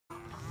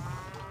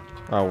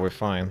Oh, we're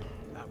fine.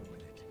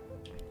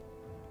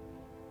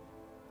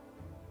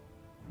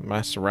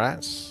 Mass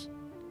rats?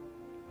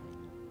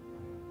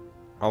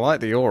 I like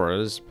the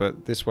auras,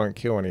 but this won't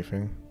kill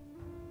anything.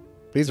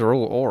 These are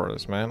all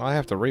auras, man. I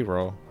have to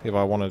reroll if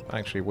I want to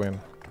actually win.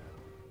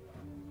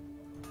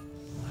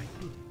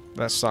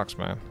 That sucks,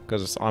 man.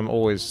 Because I'm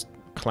always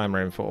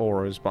clamoring for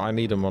auras, but I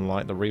need them on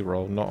like the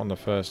reroll, not on the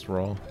first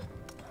roll.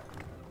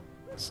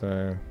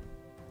 So...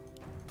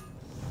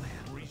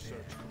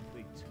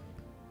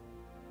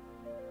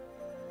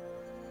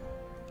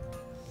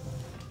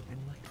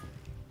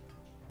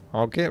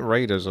 I'll get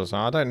raiders or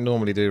something. I don't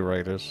normally do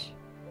raiders.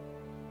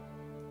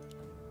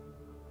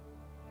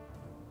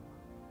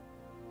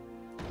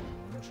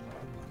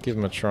 Give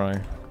them a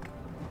try.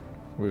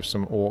 With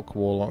some orc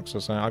warlocks or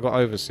something. I got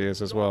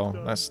overseers as well.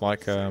 That's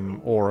like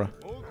aura.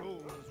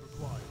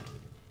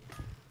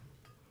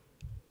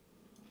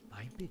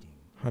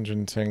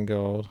 110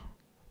 gold.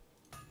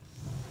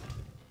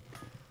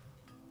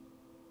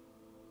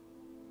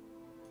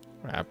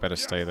 I better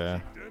stay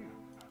there.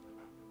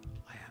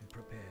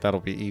 That'll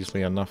be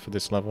easily enough for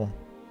this level.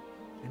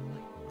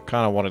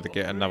 Kind of wanted to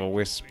get another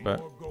wisp,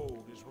 but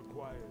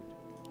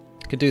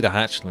could do the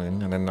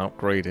hatchling and then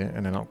upgrade it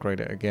and then upgrade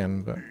it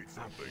again, but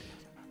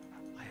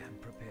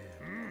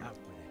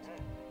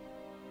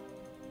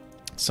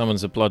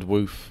summons a blood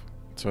woof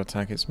to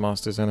attack its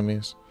master's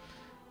enemies.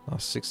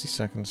 Last 60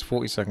 seconds,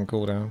 40-second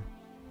cooldown.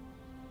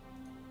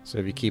 So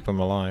if you keep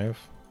them alive,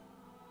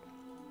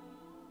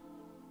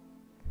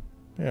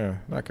 yeah,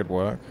 that could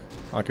work.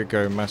 I could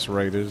go mass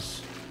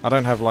raiders. I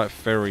don't have like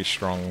very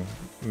strong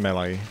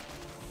melee.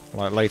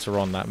 Like later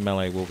on that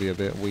melee will be a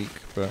bit weak,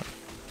 but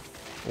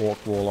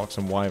orc warlocks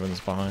and wyverns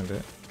behind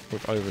it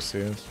with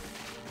overseers.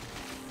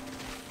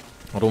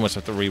 I'd almost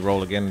have to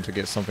re-roll again to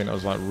get something that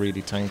was like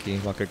really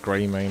tanky, like a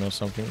grey mane or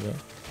something. But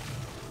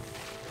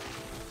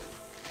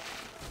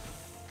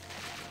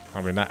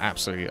I mean, that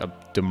absolutely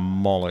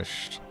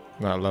demolished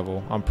that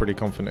level. I'm pretty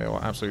confident it will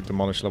absolutely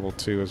demolish level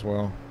 2 as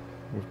well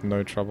with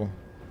no trouble.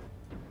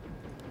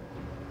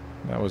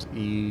 That was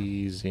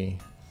easy.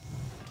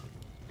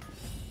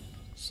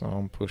 So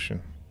I'm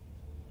pushing.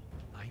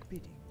 My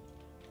bidding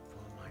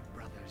for my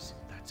brothers,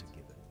 that's a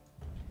given.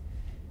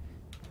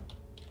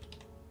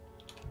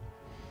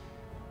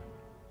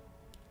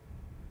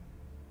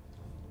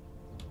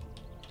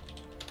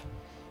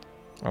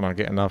 And I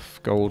get enough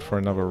gold for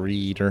another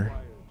reader.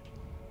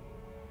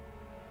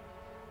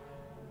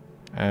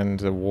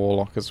 And a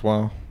warlock as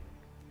well.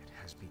 It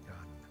has begun,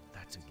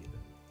 that's a given.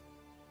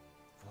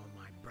 For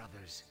my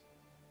brothers,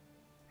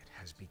 it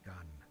has begun.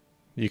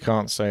 You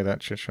can't say that,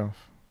 Chichov.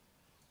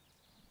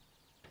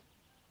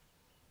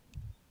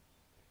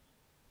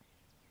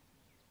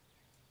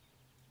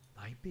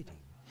 My bidding.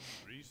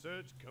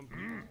 Research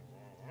complete.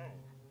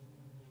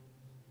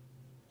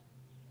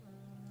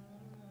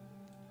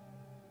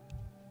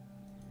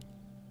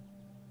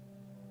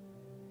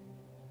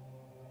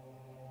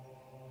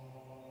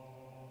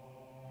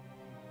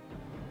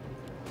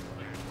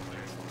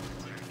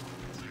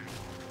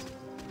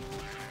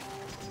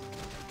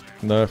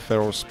 Nerf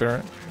Feral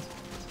Spirit.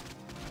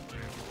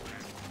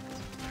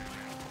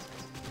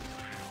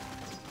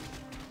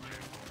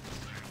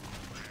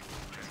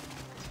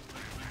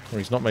 Well,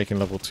 he's not making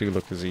level 2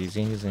 look as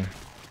easy, is he?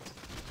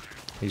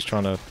 He's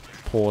trying to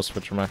pause for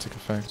dramatic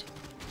effect.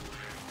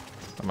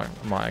 I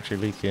might actually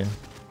leak here,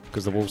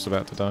 because the wolf's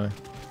about to die.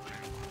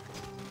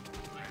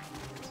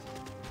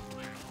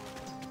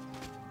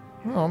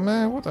 Oh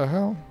man, what the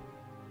hell?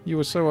 You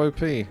were so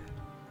OP. Oh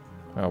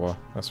well,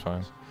 that's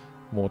fine.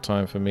 More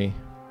time for me.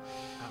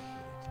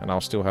 And I'll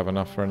still have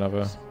enough for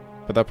another.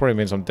 But that probably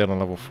means I'm dead on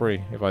level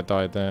 3 if I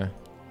died there.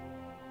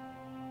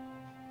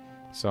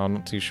 So I'm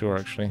not too sure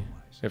actually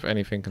if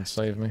anything can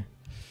save me.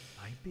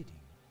 My bidding.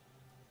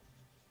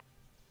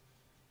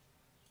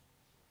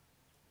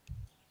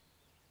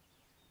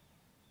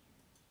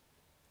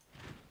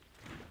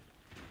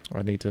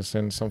 I need to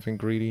send something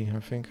greedy, I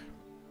think.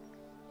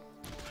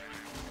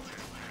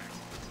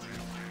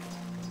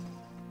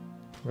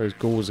 Those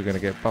ghouls are going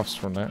to get buffs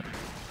from that.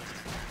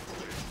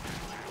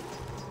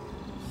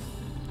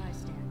 I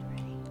stand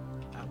ready.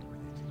 Out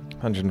with it.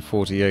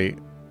 148.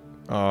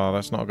 Oh,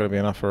 that's not going to be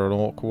enough for an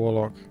orc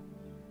warlock.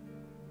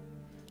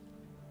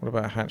 What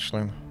about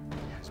hatchling? It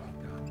has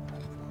begun.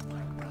 For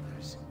my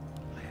brothers,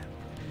 I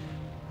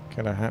am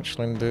Can a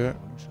hatchling do it?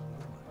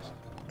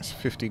 It's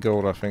 50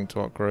 gold, I think,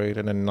 to upgrade,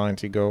 and then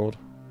 90 gold.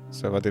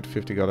 So if I did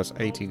 50 gold, that's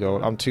 80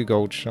 gold. I'm 2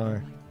 gold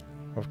shy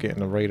of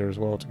getting a raider as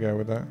well to go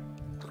with that.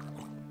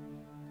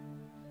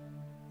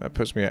 That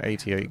puts me at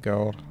 88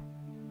 gold.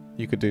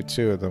 You could do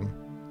 2 of them.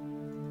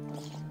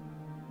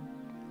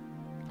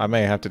 I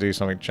may have to do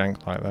something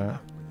jank like that.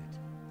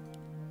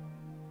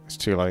 It's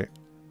too late.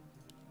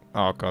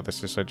 Oh god,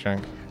 this is so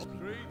jank.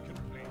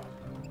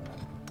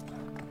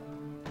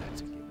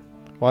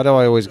 Why do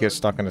I always get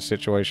stuck in a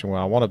situation where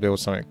I want to build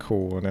something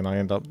cool and then I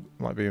end up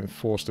like being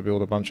forced to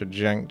build a bunch of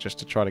jank just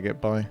to try to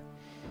get by?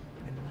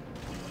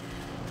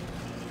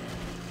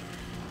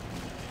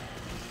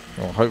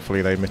 Well,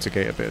 hopefully they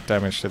mitigate a bit of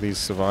damage so these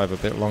survive a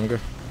bit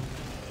longer.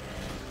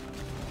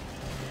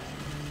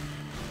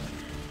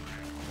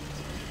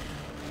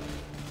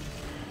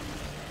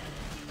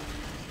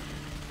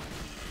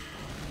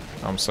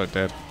 so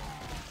dead.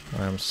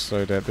 I am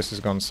so dead. This has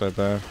gone so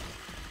bad.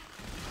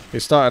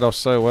 It started off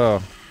so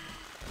well.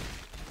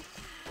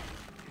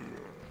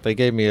 They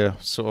gave me a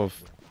sort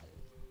of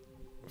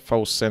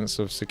false sense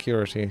of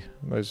security,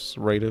 those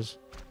raiders.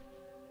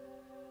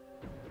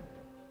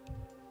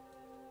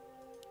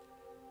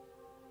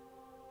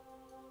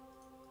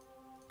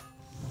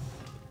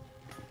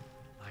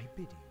 I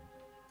bid you.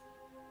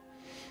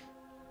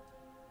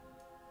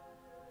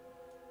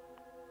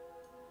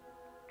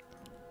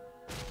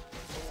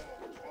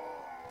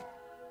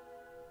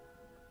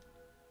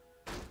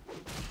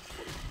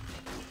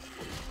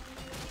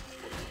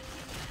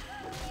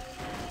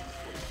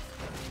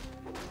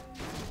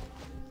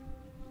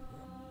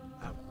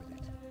 Out with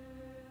it.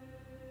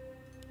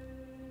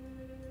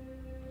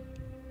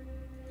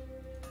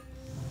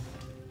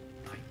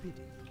 I bid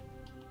you.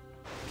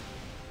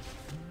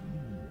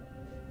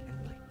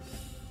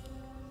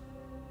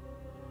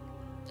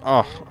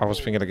 Oh, I was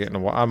thinking of getting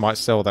a... I might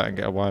sell that and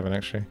get a wyvern,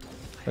 actually.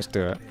 Let's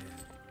do it.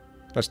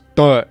 Let's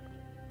do it!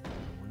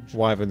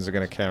 Wyverns are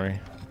going to carry.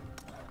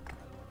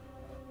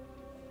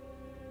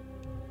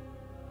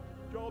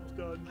 Job's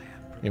done.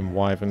 In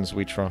wyverns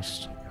we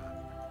trust.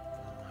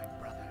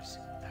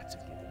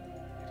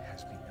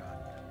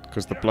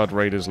 Because the blood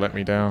raiders let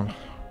me down.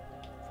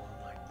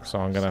 So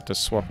I'm going to have to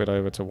swap it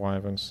over to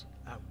wyverns.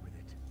 Out with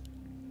it.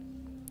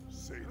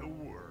 Say the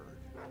word.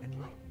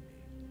 Enlighten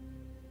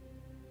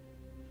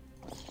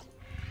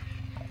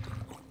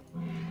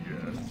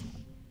Yes. me.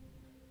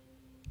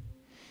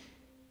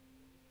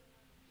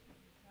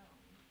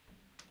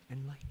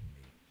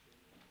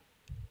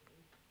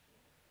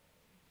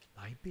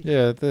 I bid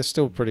Yeah, they're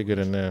still pretty good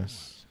in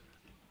this.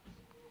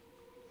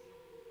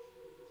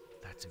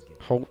 That's a given.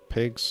 Halt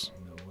pigs.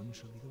 No one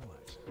shall be the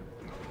wiser.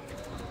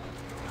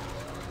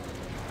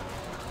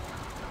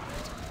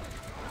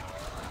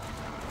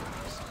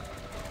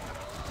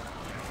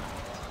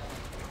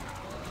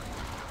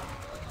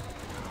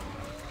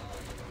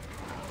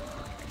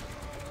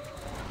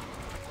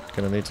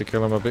 Gonna need to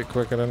kill him a bit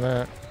quicker than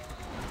that.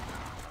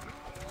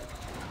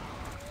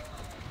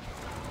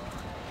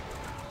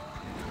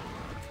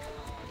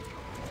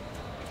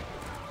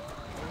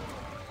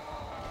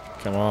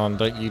 Come on,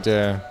 don't you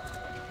dare.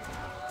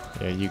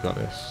 Yeah, you got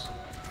this.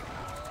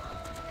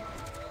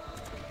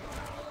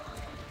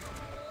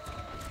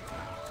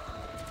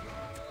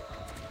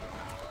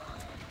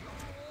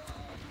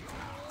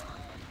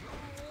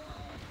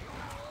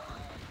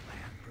 I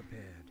am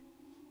prepared.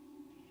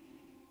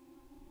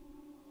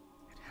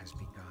 It has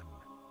begun.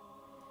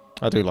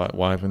 I do like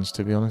wyverns,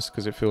 to be honest,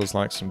 because it feels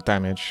like some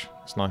damage.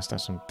 It's nice to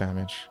have some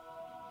damage.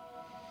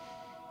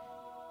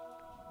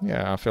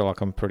 Yeah, I feel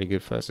like I'm pretty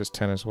good versus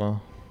 10 as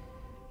well.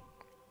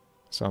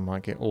 So I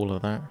might get all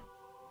of that.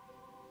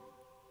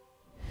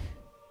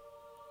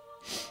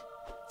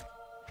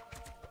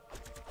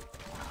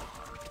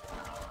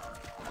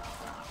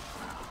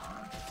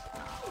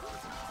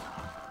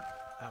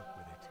 Out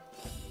with it.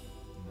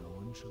 No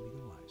one shall be the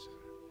wiser.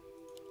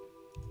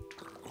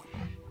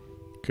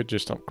 Could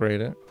just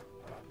upgrade it.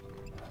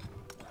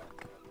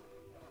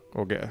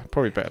 Or get...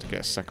 Probably better to get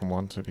a second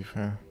one, to be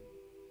fair.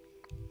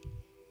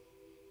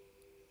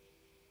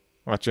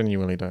 I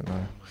genuinely don't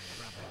know.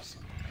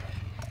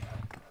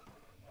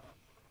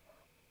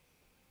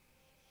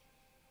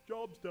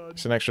 Job's done.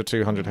 It's an extra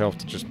 200 health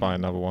to just buy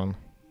another one.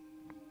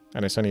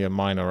 And it's only a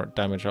minor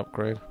damage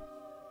upgrade.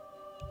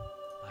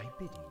 I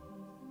bid you.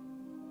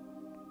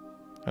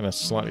 And a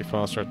slightly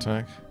faster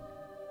attack.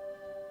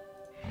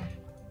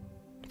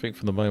 I think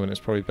for the moment it's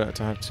probably better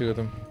to have two of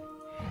them.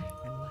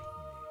 Enlighten me.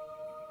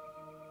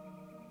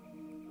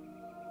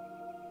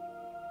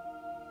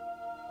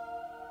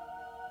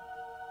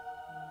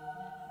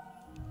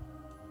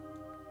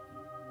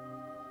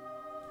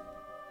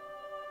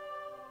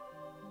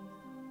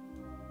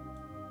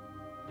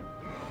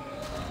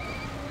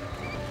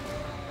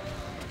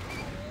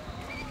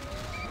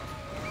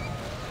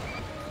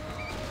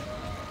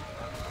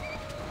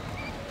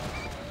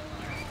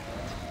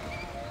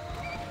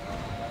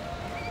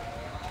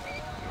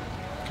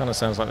 Kind of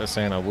sounds like they're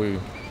saying a woo.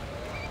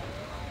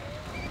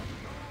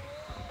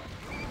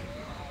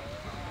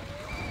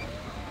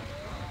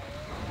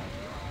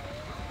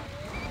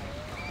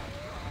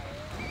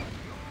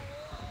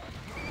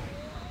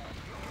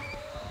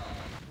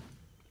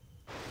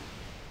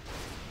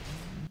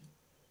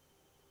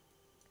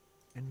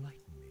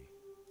 Enlighten me.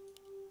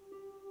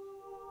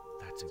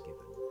 That's a given.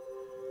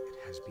 It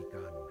has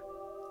begun.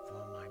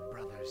 For my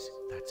brothers,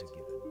 that's a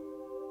given.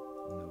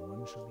 No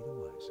one shall be the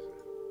wiser.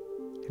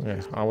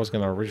 Yeah, I was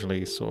going to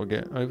originally sort of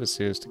get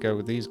overseers to go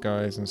with these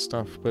guys and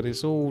stuff, but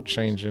it's all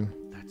changing.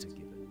 That's a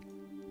given.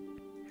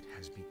 It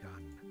has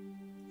begun.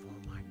 For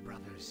my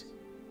brothers.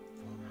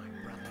 For my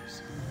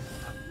brothers.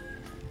 Up.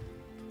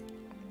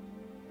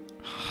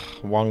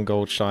 One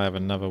gold shy of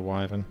another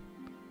wyvern.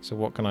 So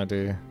what can I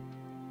do?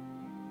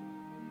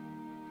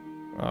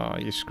 Ah,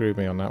 you screwed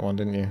me on that one,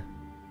 didn't you?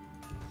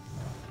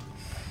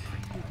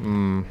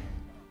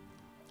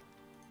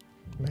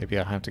 Maybe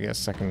I have to get a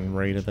second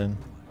raider then.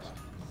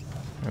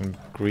 And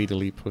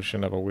greedily push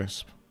another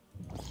wisp.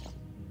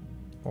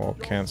 Or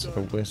cancel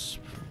the wisp.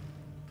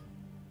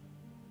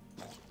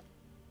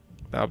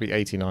 That'll be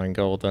 89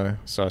 gold though,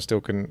 so I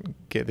still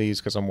couldn't get these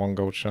because I'm 1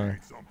 gold shy.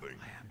 Something.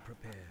 I am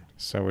prepared.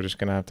 So we're just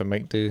going to have to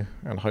make do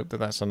and hope that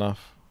that's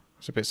enough.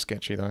 It's a bit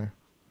sketchy though.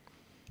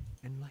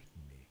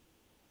 Enlighten me.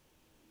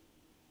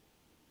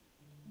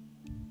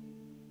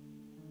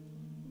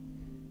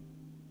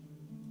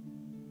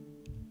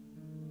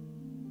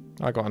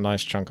 I got a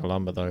nice chunk of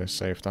lumber though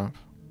saved up.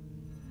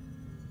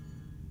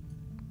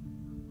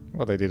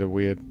 Well, they did a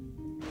weird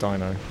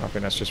dino. I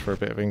think that's just for a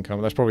bit of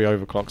income. That's probably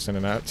overclocks in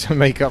and out to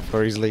make up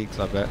for his leaks,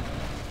 I bet.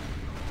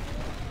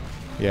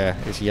 Yeah,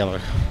 it's yellow.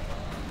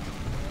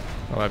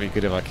 Well, that'd be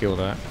good if I kill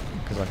that,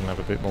 because I can have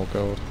a bit more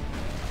gold.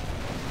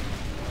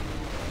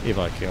 If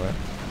I kill it.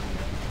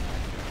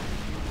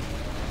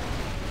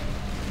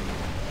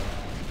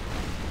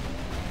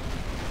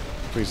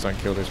 Please don't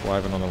kill this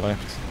wyvern on the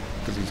left,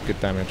 because he's good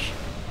damage.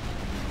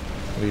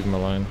 Leave him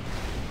alone.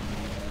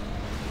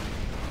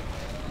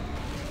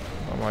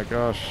 Oh my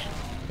gosh.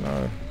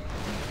 No.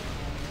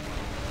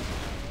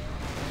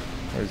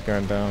 Oh, he's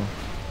going down.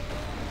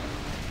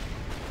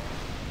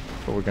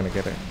 But we're going to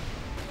get it.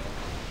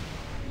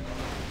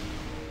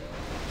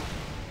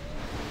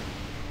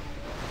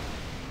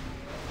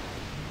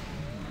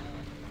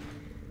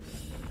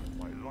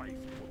 My life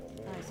for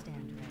the whole. I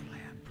stand ready. I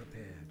am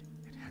prepared.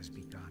 It has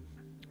begun.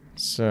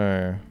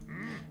 So,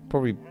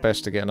 probably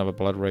best to get another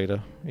Blood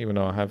Raider, even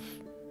though I have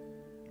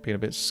been a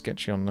bit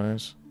sketchy on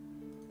those.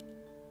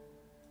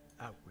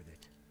 Out with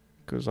it.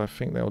 Because I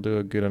think they'll do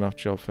a good enough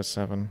job for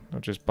 7.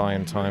 I'm just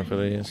buying time for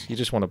these. You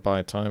just want to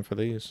buy time for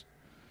these.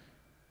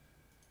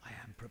 I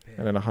am prepared.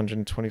 And then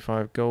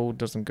 125 gold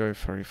doesn't go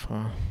very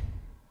far.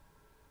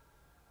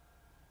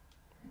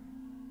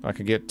 I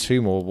could get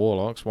 2 more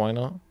Warlocks, why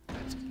not?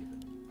 That's a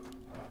given.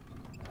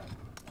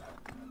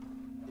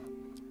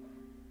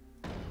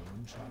 No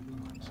one shall be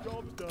wiser.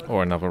 Job's done.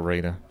 Or another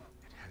Raider.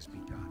 It has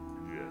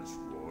begun. Yes,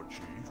 Lord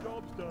Chief.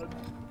 Job's done.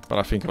 But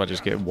I think if I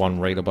just get 1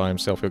 Raider by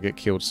himself, he'll get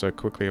killed so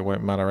quickly it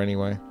won't matter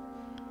anyway.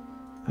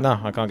 No,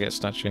 I can't get a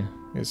statue.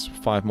 It's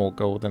 5 more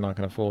gold than I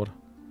can afford.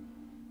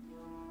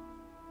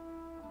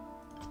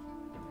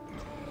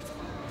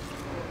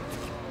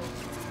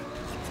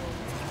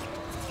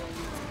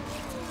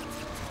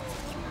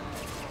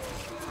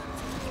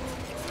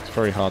 It's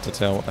very hard to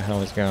tell what the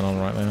hell is going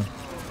on right now.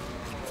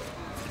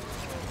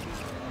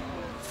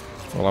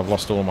 Well, I've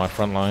lost all my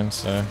front lines,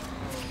 so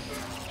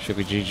should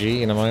be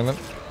GG in a moment.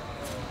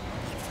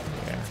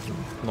 Yeah,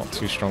 not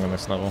too strong on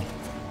this level.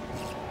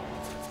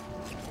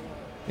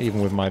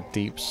 Even with my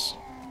deeps.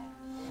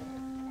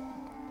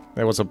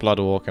 There was a Blood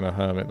Orc and a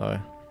Hermit though.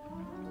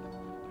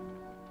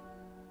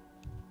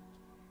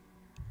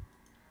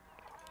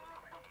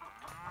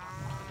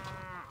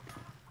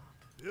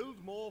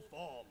 Build more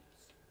farms.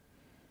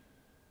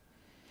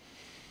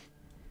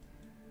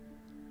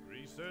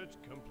 Research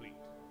complete.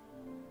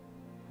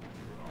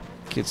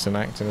 Kidson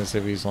acting as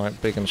if he's like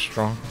big and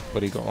strong,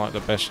 but he got like the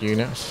best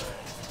units.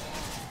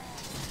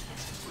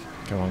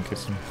 Come on,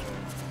 Kidson.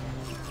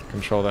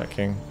 Control that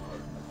king.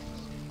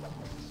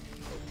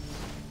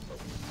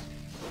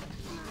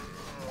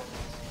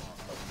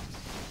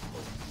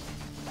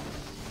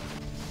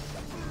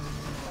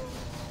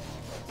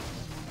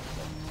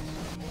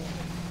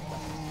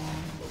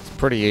 It's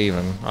pretty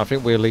even. I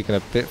think we're leaking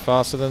a bit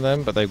faster than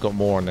them, but they've got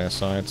more on their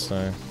side,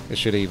 so it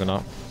should even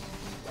up.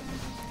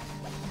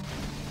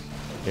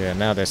 Yeah,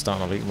 now they're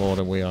starting to leak more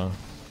than we are,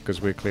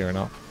 because we're clearing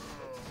up.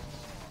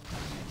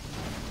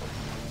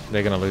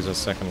 They're going to lose a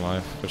second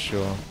life, for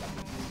sure.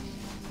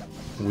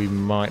 We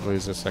might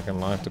lose a second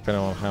life,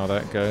 depending on how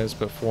that goes,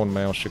 but Fawn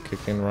Mail should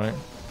kick in, right?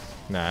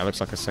 Nah, it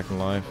looks like a second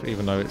life,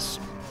 even though it's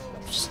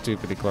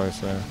stupidly close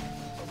there.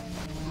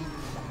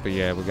 But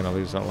yeah, we're going to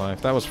lose that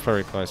life. That was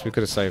very close, we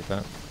could have saved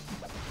that.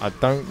 I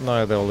don't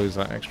know they'll lose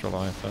that extra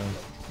life,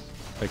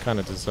 though. They kind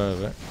of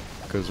deserve it,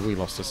 because we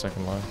lost a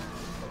second life.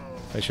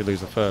 They should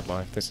lose a third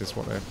life. This is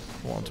what I'm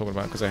talking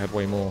about, because they had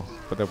way more,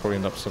 but they'll probably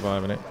end up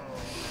surviving it.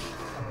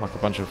 Like a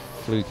bunch of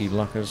fluky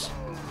luckers.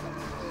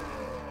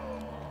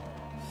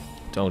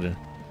 Told you.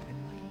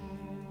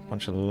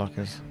 Bunch of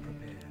luckers.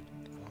 Prepared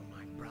for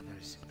my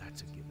brothers.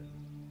 That's a given.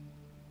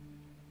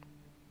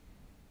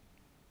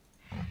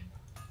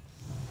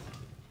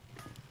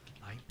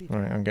 I bid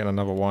Alright, I'm getting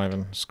another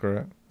wyvern. Screw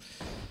it.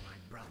 my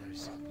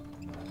brothers.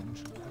 No one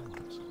shall be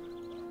wiser.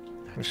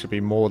 There should be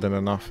more than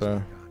enough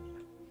Begun.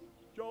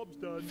 Job's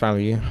done.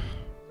 value.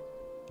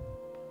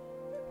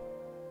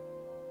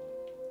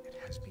 It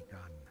has begun.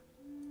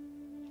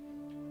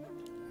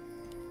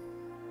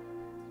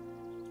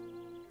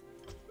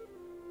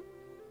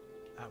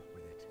 Out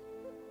with it.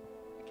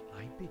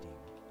 I bidding.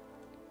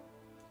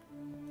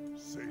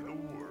 Say the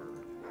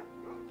word.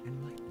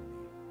 Enlighten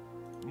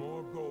me.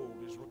 More gold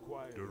is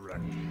required.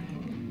 Direct.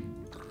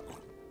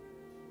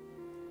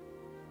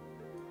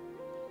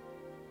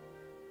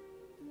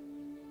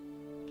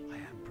 I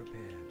am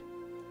prepared.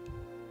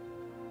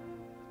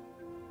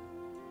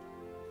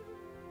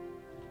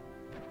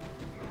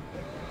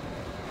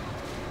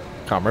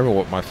 Can't remember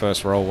what my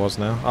first role was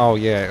now. Oh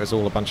yeah, it was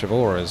all a bunch of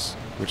auras.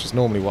 which is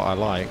normally what I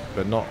like,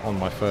 but not on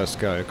my first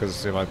go,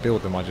 because if I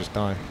build them I just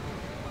die.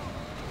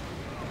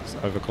 So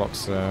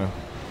overclock's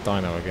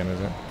dino again, is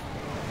it?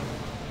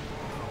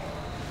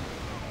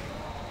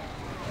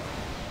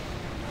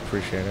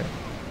 Appreciate it.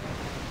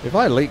 If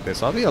I leak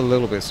this, I'll be a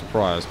little bit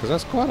surprised, because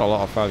that's quite a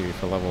lot of value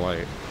for level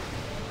 8.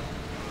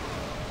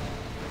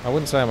 I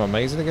wouldn't say I'm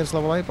amazing against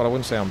level 8, but I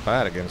wouldn't say I'm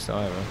bad against it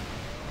either.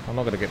 I'm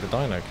not going to get the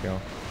dino kill,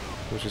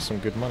 which is some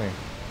good money.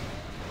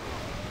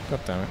 God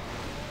damn it.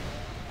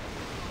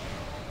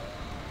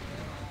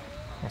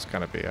 That's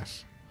kind of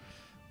BS.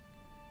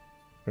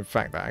 In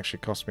fact, that actually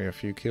cost me a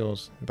few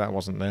kills. If that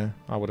wasn't there,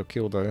 I would have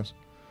killed those.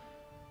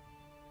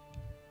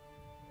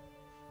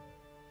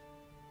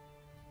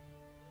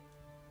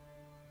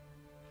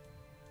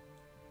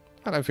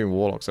 I don't think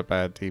Warlock's a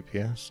bad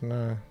DPS,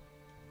 no.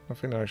 I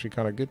think they're actually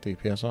kind of good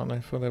DPS, aren't they,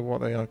 for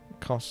what they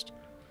cost.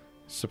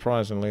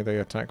 Surprisingly, they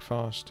attack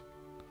fast.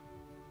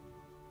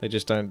 They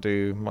just don't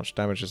do much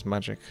damage as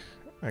magic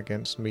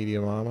against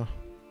medium armor.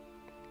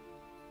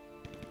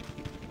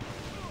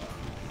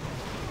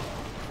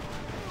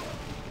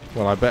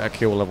 Well, I better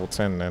kill level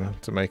 10 then,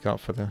 to make up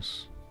for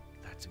this.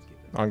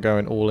 I'm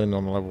going all in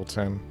on level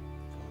 10.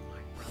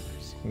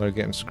 No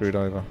getting screwed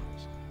over.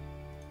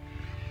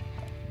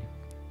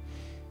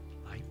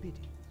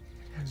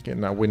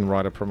 Getting that Wind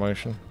Rider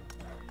promotion.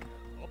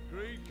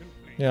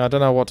 Yeah, I don't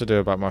know what to do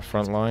about my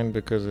front line,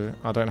 because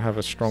I don't have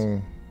a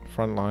strong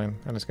front line,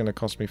 and it's going to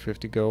cost me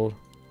 50 gold,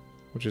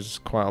 which is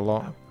quite a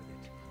lot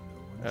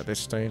at this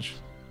stage.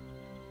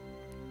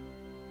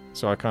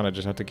 So I kind of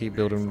just have to keep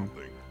building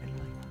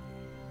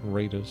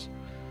raiders.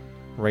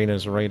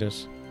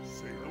 Raiders.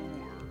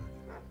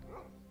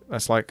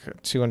 That's like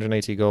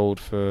 280 gold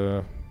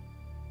for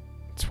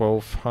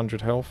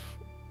 1200 health.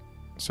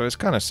 So it's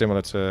kind of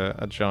similar to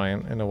a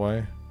giant in a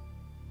way.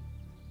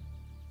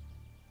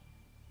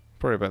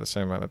 Probably about the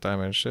same amount of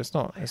damage. It's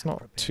not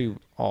too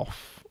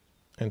off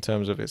in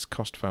terms of its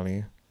cost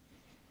value.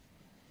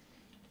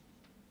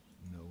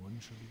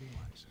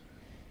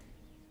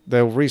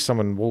 They'll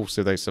resummon wolves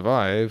if they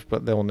survive,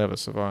 but they'll never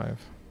survive.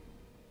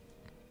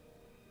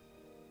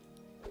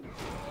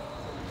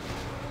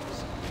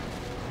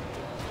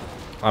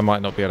 I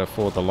might not be able to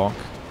afford the lock.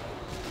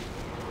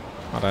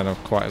 I don't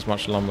have quite as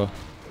much lumber.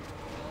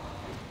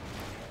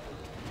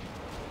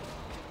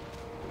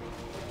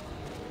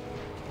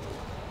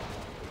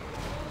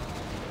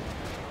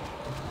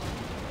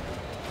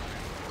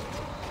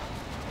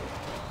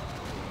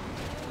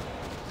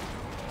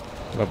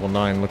 Level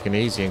 9 looking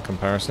easy in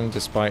comparison,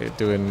 despite it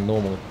doing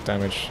normal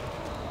damage.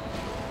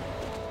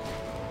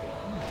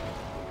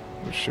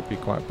 Which should be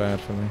quite bad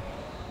for me.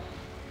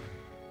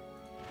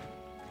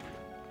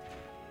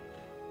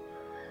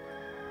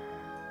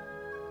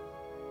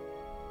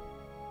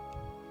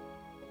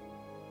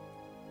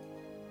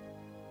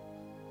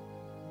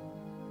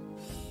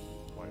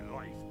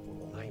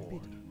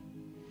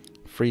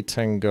 Free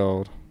 10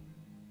 gold.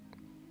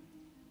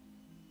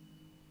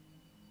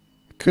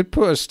 Could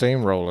put a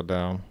steamroller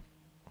down.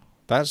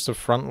 That's the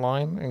front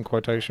line, in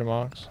quotation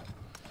marks.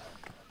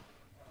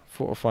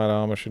 Fortified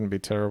armor shouldn't be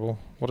terrible.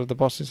 What do the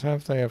bosses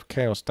have? They have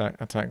chaos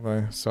attack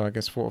though, so I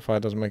guess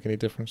fortified doesn't make any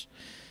difference.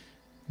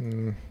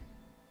 I'm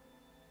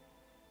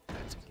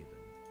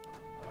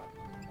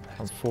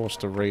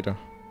forced to raider.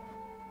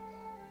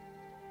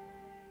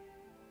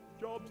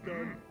 Job's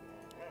done.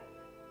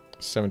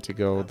 70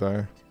 gold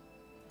though.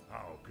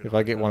 If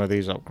I get one of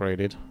these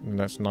upgraded, then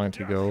that's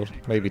 90 gold.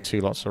 Maybe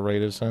 2 lots of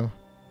raiders then.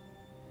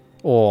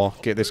 Or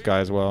get this guy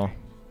as well,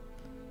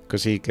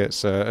 because he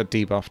gets a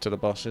debuff to the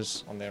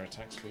bosses on their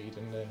attack speed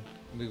and their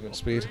movement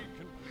speed.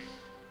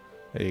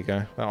 There you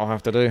go. That'll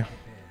have to do.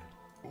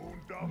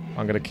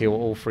 I'm going to kill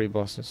all 3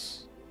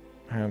 bosses.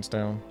 Hands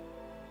down.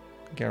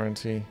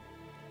 Guarantee.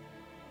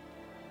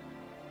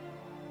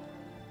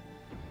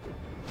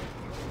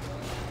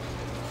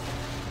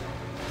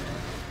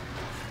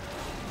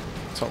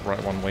 Top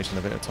right one wasting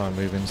a bit of time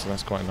moving, so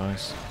that's quite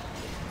nice.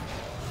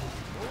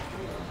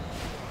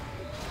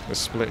 The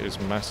split is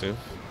massive.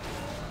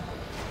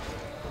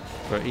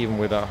 But even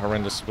with that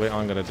horrendous split,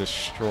 I'm going to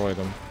destroy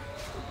them.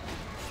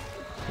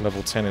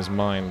 Level 10 is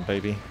mine,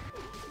 baby.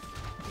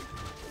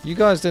 You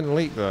guys didn't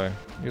leak though.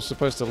 You're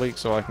supposed to leak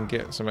so I can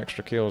get some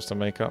extra kills to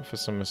make up for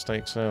some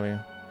mistakes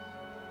earlier.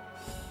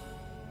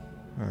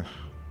 Ugh.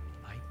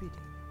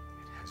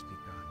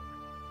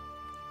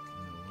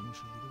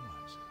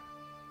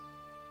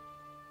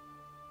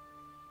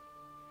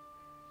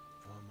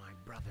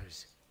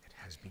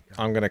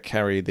 I'm going to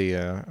carry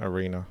the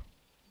arena.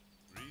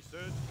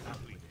 Research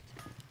complete.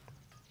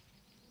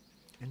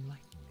 Enlighten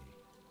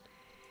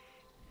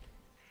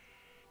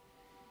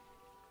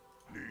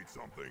me. Need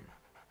something.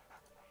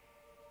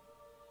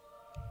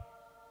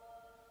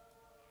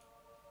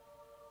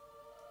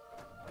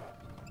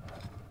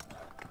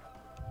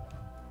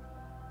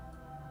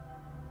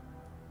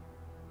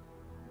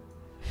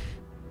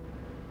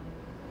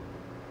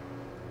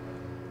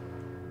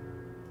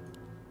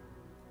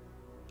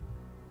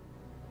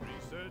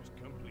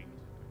 Complete.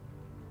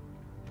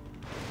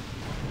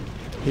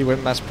 He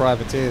went mass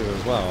privateers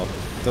as well.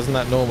 Doesn't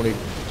that normally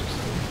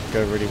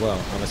go really well,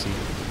 unless he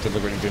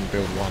deliberately didn't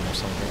build one or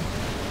something.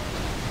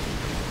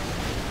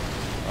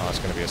 Oh, it's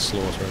going to be a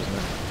slaughter, isn't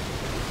it?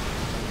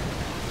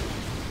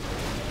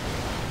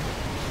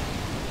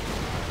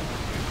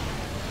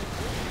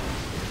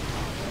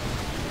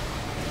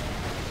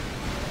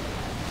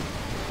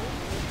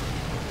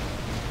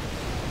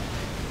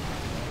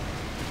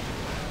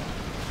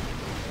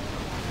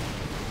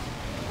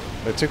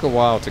 It took a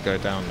while to go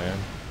down there.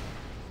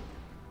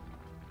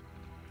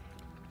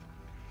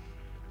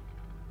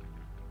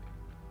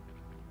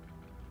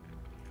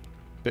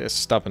 Bit of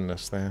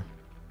stubbornness there.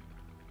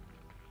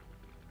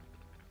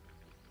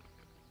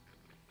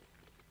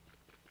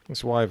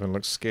 This wyvern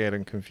looks scared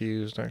and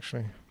confused,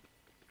 actually.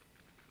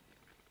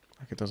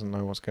 Like it doesn't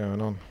know what's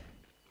going on.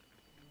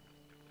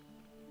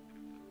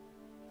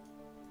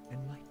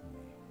 Enlighten me.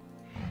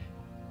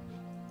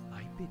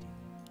 I bid you.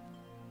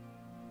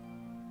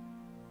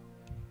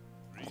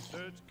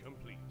 Research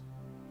complete.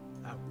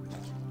 Outward.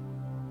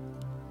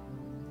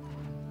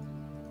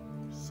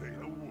 Say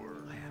the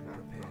word. I am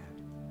prepared.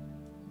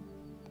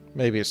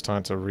 Maybe it's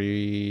time to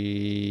re-roll.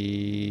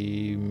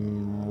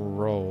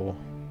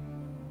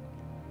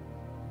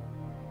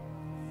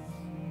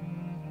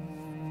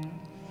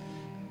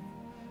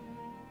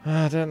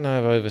 I don't know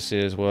if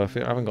Overseer's worth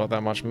it. I haven't got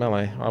that much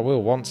melee. I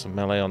will want some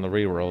melee on the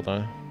reroll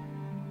though.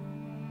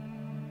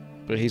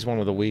 But he's one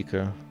of the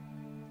weaker,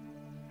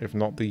 if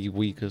not the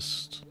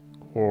weakest,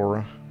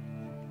 aura.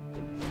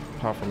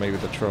 Apart from maybe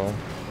the troll.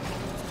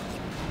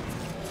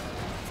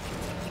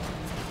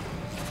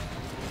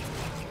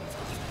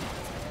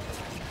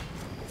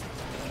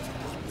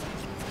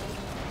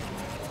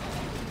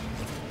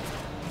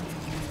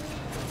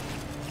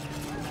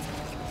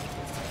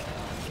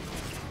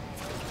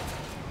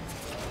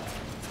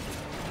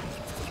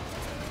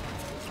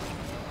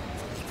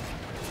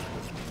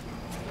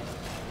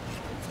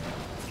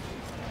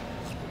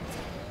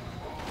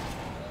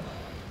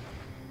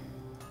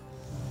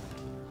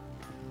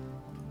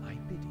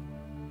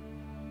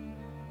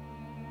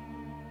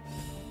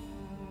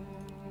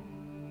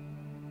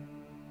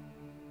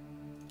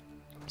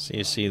 So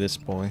you see this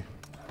boy.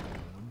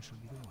 One shall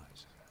be the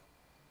wiser.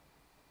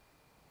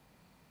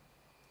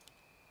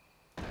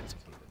 That's a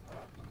given.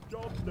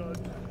 Job's done.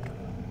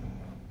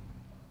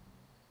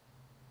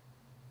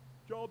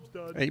 Job's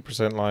done.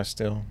 8% life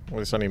steal. Well,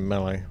 it's only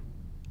melee.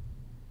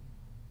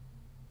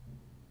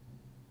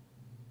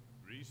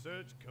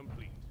 Research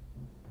complete.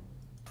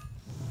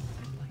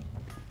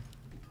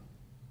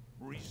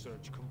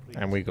 Research complete.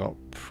 And we got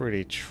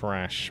pretty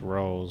trash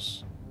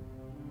rolls.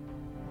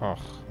 Oh,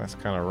 that's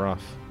kind of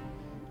rough.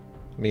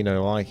 Me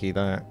no likey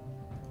that.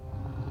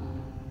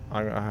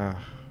 I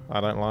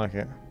don't like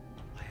it.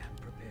 I am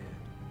prepared.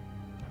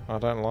 I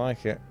don't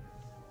like it.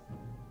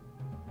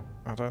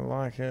 I don't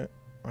like it.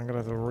 I'm gonna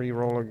have to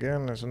re-roll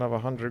again. There's another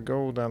 100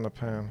 gold down the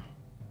pan.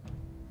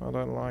 I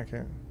don't like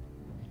it.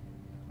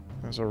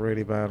 That's a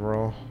really bad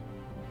roll.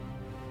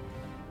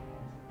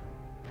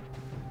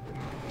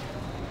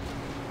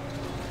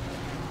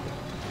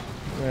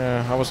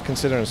 Yeah, I was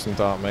considering some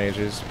dark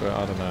mages, but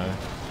I don't know.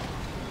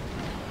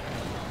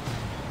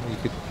 You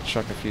could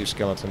chuck a few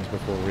skeletons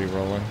before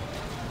re-rolling.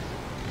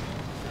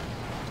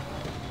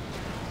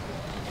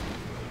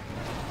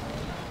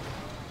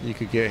 You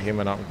could get him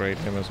and upgrade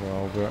him as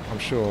well, but I'm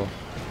sure...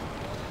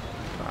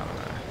 I don't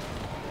know.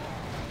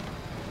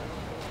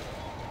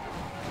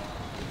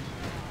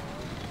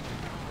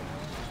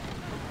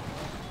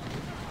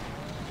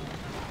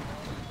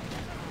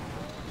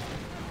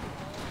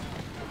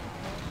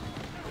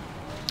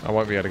 I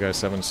won't be able to go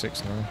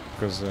 7-6 now,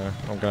 because I'm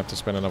going to have to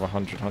spend another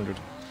 100.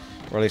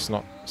 Or at least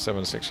not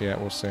 7-6 yet,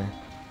 we'll see.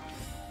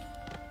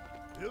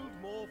 Build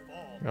more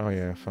farms. Oh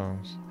yeah,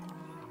 farms.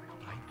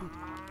 I bid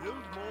you.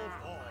 Build more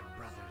farms.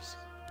 Brothers.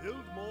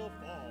 Build more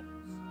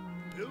farms.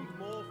 Build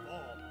more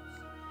farms.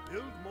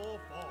 Build more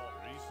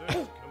farms.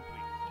 Research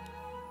complete.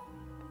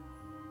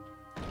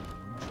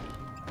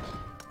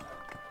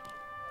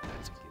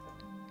 That's a given.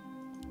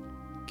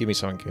 Give me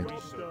something, kid.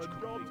 Job's done.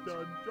 Job's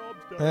done.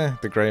 Job's done.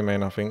 The Grey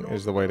Mane, I think,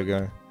 is the way to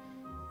go.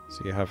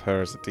 So you have her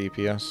as the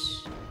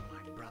DPS. My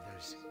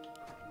brothers.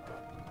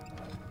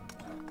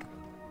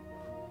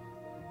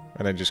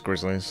 And then just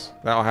Grizzlies.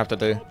 That'll have to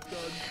do.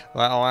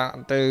 That'll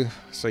have to do.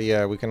 So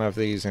yeah, we can have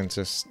these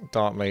into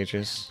Dark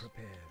Mages.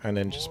 Prepared. And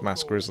then just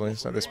mass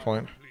Grizzlies at this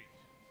point.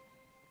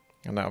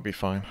 And that'll be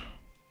fine.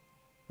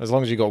 As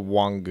long as you got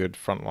one good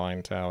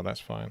frontline tower, that's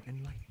fine.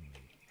 Enlighten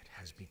me. It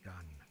has begun.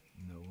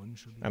 No one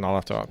shall be And I'll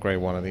have to upgrade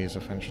one of these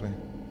eventually.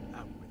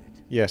 out with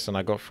it. Yes, and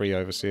I got 3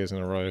 Overseers in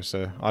a row,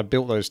 so I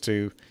built those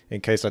 2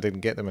 in case I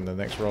didn't get them in the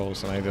next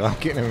rolls, and I ended up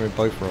getting them in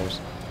both rolls.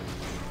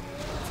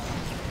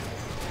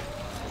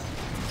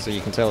 So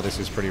you can tell this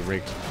is pretty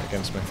rigged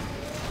against me.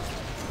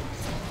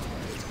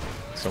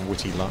 Some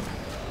witty luck.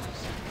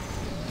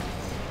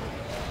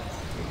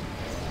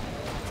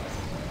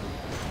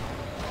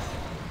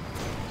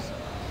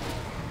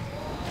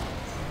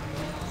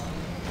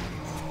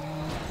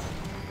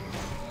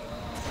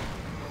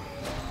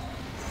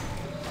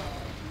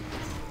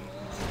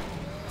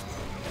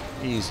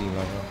 Easy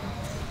level.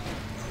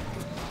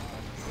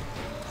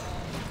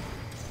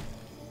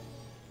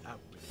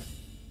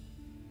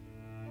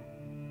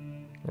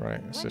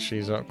 Right, so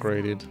she's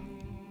upgraded.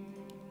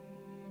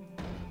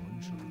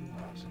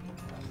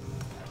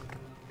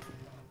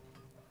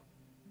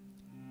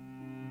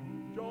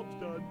 Job's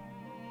done.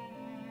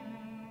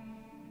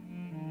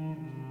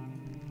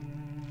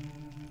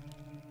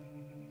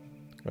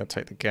 I'll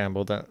take the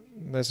gamble that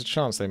there's a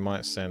chance they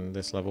might send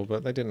this level,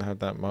 but they didn't have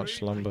that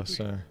much lumber,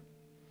 so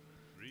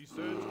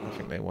Research. I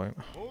think they won't.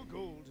 More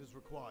gold is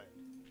required.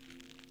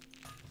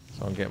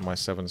 So I'm getting my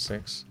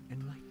 7.6.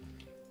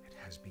 Enlightenment, it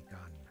has begun.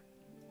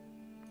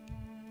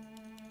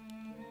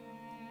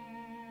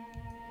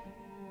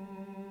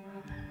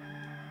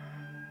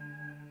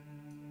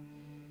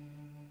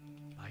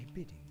 By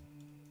bidding,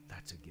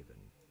 that's a given.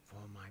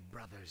 For my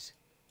brothers,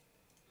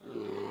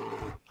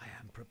 I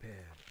am prepared.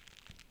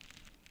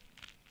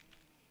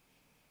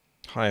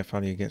 Higher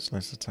value gets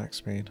less attack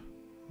speed.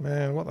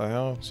 Man, what the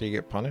hell? So you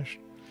get punished?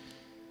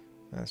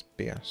 That's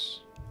BS.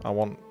 I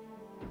want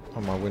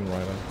on my Wind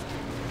Rider.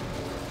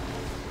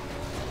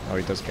 Oh,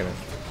 he does get it.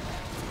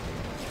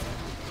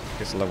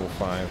 Gets level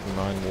 5,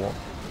 9 warp.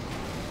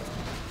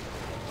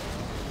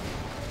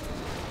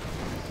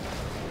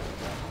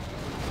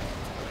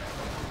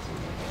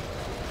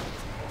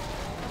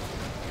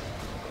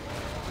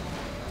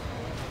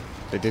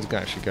 They did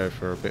actually go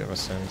for a bit of a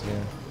send,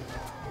 yeah.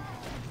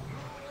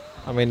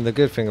 I mean, the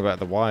good thing about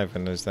the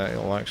Wyvern is that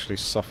it'll actually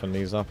soften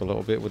these up a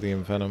little bit with the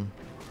Envenom.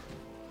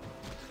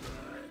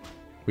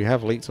 We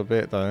have leaked a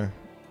bit though,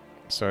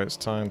 so it's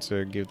time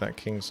to give that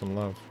king some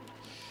love.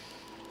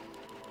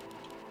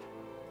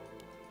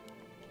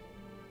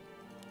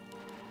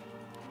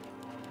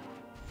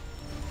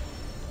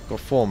 Got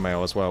 4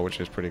 mail as well,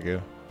 which is pretty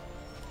good.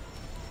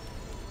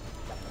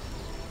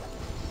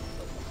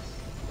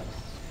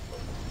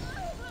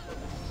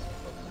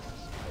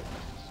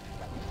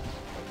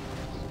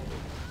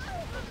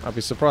 I'd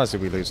be surprised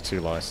if we lose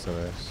 2 lives to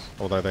this,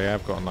 although they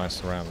have got a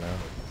nice surround now.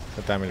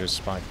 The damage is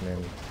spiking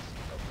in.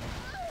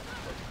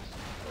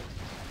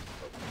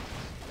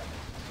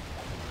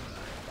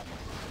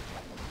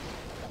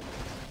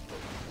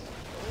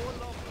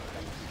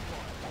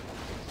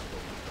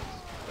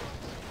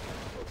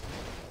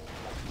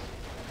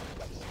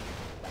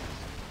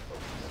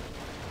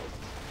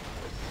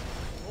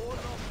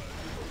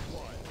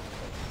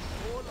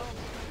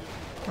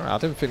 I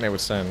didn't think they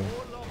would send.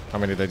 I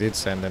mean, if they did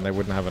send, then they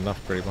wouldn't have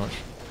enough, pretty much.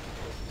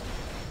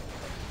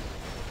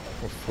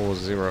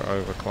 4-0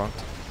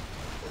 overclocked.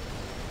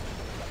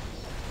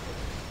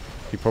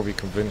 He probably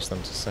convinced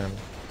them to send.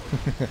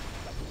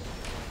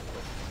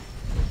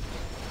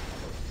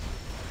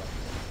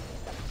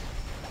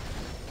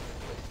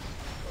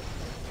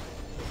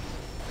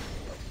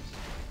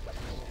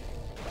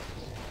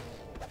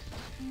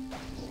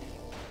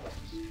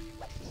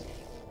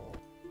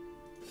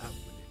 Out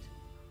with it.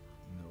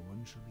 No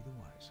one shall be the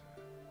wiser.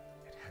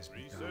 It has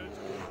begun. Research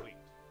complete.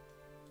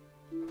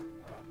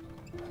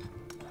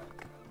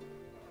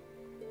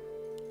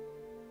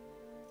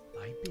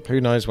 I bid Who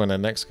knows when they're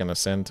next going to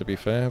send, to be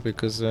fair,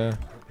 because they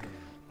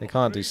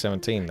can't do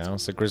 17 now,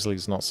 so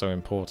Grizzly's not so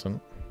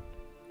important.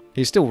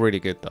 He's still really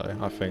good, though,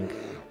 I think.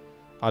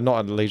 I'm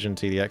not a Legion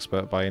TD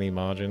expert by any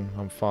margin.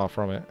 I'm far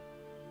from it.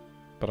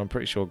 But I'm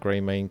pretty sure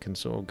Greymane can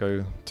sort of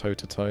go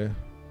toe-to-toe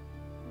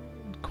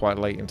quite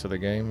late into the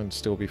game and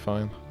still be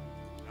fine.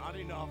 Not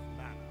enough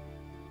mana.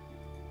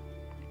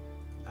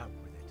 out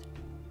with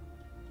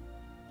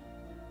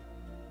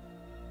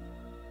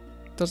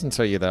it. Doesn't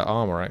tell you their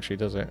armor, actually,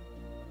 does it?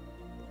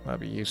 That'd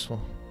be useful.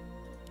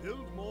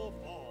 Build more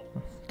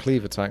farms.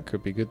 Cleave attack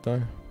could be good,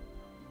 though.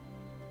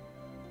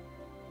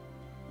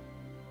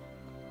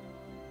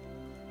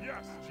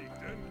 Yes,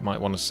 chieftain. Might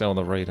want to sell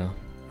the Raider.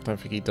 I don't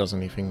think he does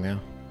anything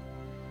now.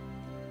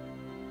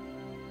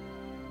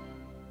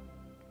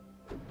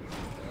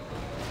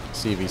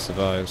 See if he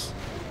survives.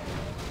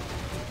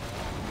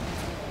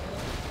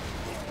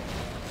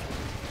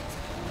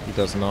 He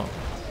does not.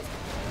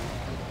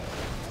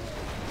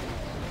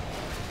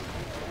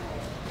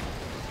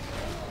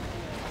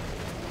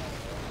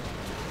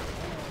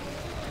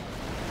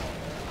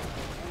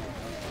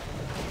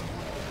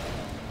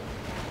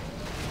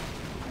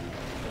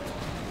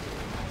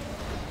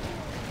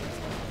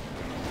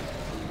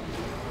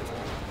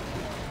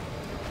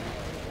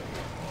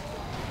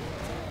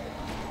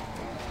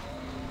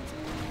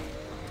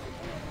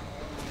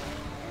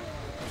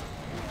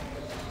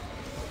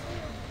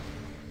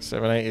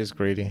 Seven, 8 is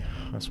greedy.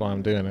 That's why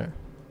I'm doing it.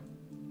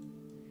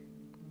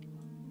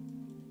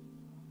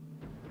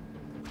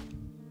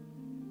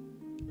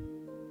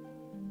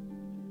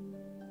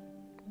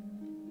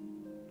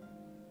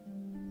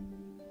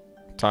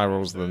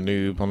 Tyrell's the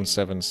noob on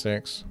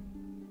 7-6.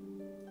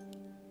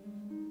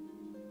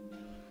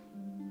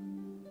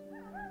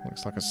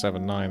 Looks like a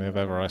 7-9 if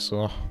ever I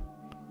saw.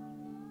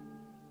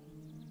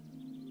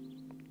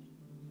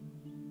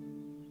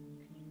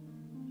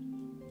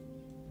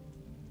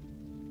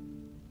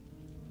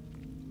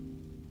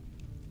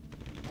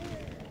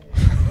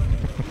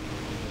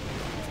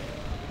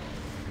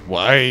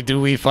 Why do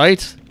we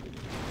fight?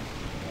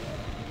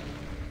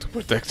 To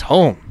protect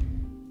home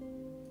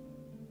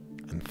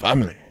and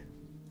family.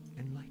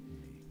 Enlighten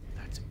me.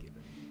 That's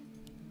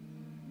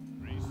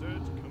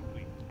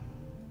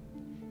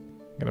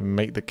gonna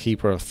make the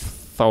Keeper of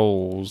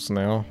Tholes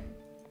now.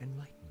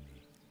 Enlighten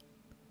me.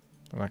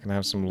 And I can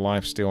have some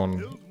lifesteal on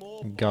Build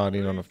more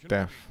Guardian of fortifications.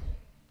 Death.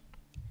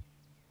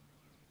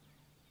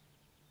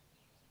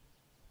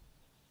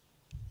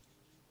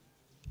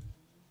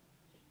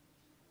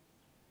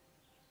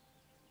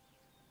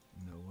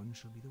 No one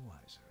shall be the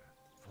wiser.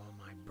 For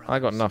my brothers. I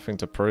got nothing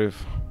to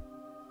prove.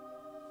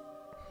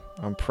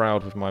 I'm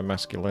proud of my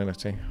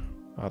masculinity.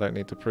 I don't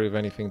need to prove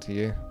anything to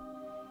you.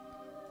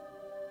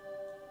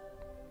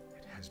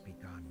 It has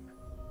begun.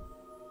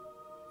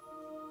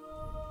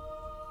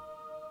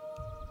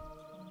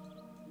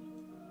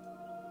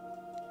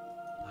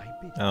 I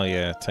bid Oh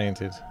yeah,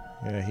 Tainted.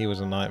 Yeah, he was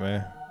a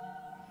nightmare.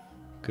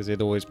 Because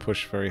he'd always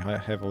push very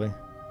heavily.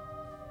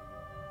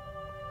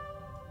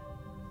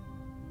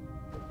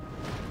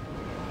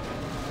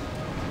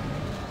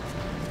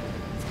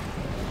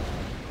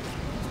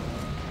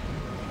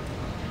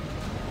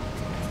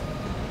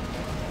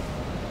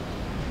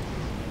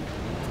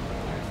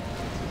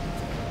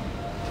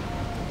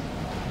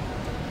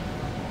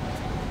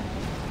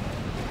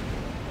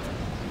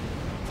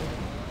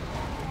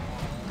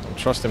 I'm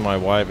trusting my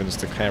wyverns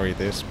to carry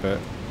this, but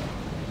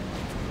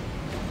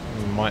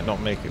might not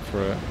make it for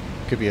a...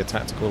 Could be a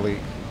tactical leak.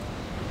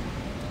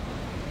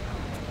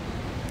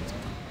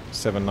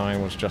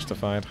 7-9 was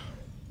justified.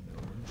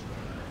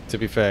 To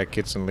be fair,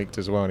 Kidson leaked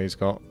as well, and he's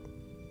got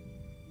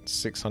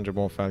 600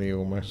 more value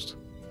almost.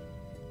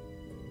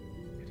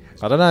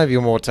 I don't know if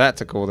you're more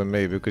tactical than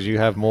me, because you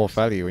have more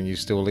value and you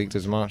still leaked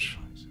as much.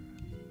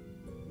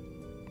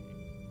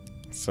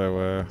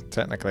 So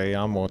technically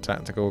I'm more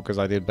tactical because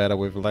I did better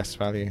with less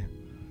value.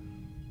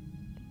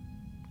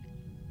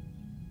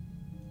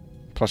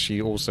 Plus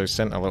you also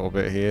sent a little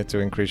bit here to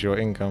increase your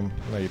income.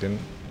 No you didn't.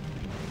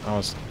 I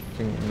was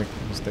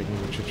mistaking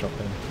which you dropped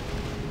in.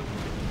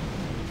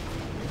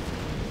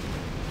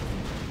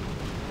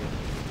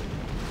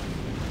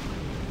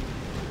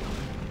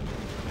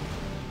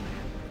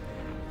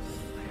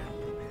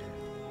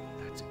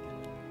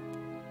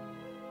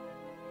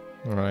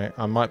 Alright,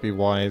 I might be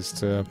wise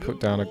to put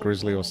down a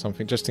grizzly or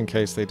something, just in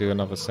case they do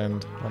another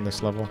send on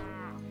this level.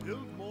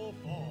 Build more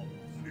farms.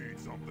 Need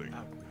something.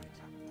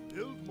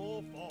 Build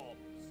more farms.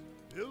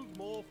 Build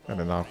more farms. And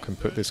then I can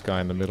put this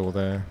guy in the middle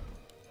there.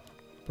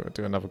 But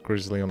do another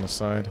grizzly on the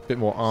side. A bit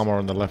more armor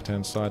on the left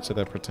hand side so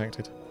they're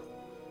protected.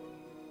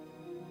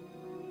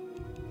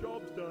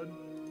 Job's done.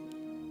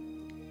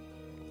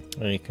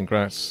 Hey,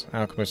 congrats.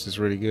 Alchemist is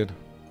really good.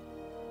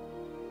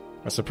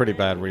 That's a pretty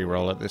bad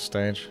reroll at this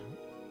stage.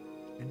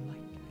 enlighten me.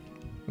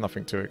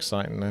 Nothing too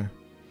exciting there.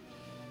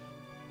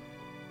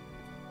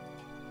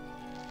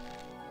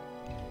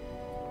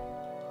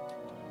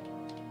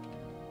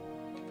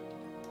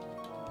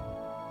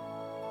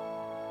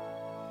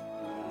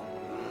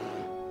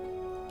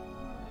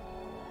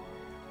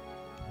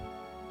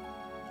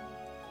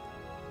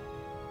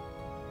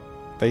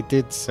 They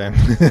did send...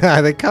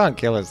 They can't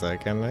kill us though,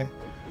 can they?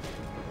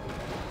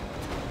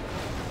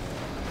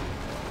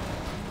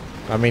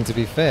 I mean, to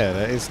be fair,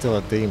 that is still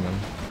a demon.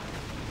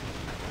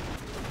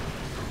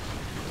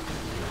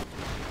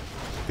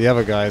 The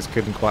other guys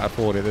couldn't quite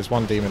afford it. There's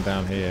one demon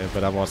down here,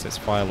 but otherwise it's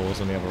fire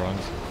laws on the other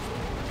ones.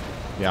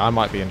 Yeah, I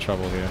might be in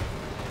trouble here.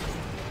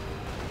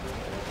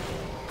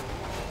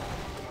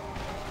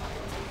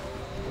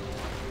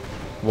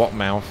 What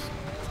mouth?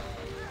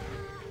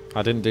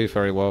 I didn't do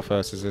very well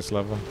versus this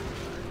level.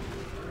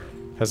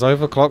 Has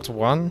Overclocked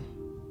won?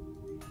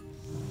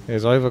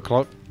 Is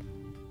Overclocked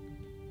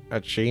a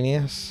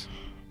genius?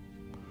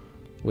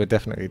 We're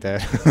definitely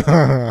dead.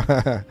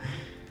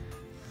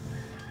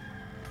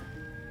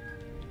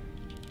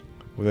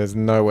 Well, there's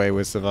no way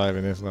we're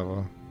surviving this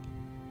level.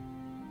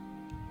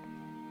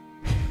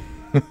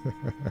 I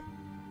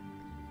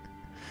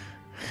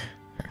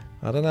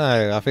don't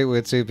know. I think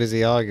we're too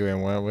busy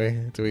arguing, weren't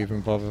we? To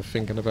even bother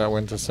thinking about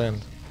when to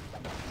send.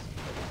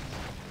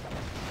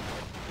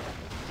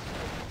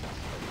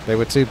 They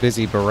were too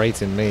busy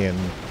berating me and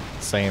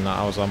saying that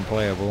I was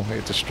unplayable.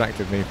 It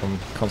distracted me from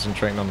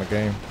concentrating on the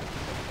game.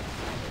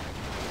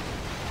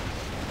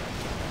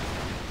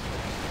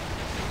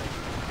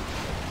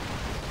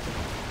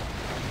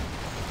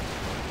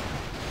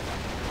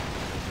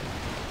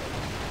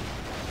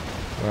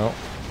 Well,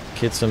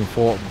 Kidson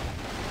fought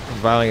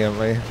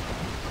valiantly.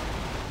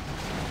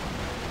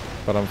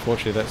 But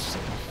unfortunately that's a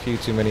few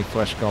too many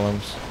flesh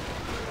golems.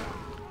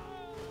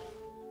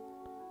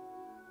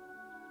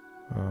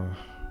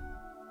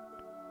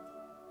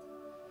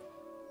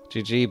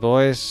 GG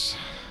boys.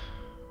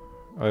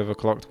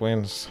 Overclocked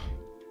wins.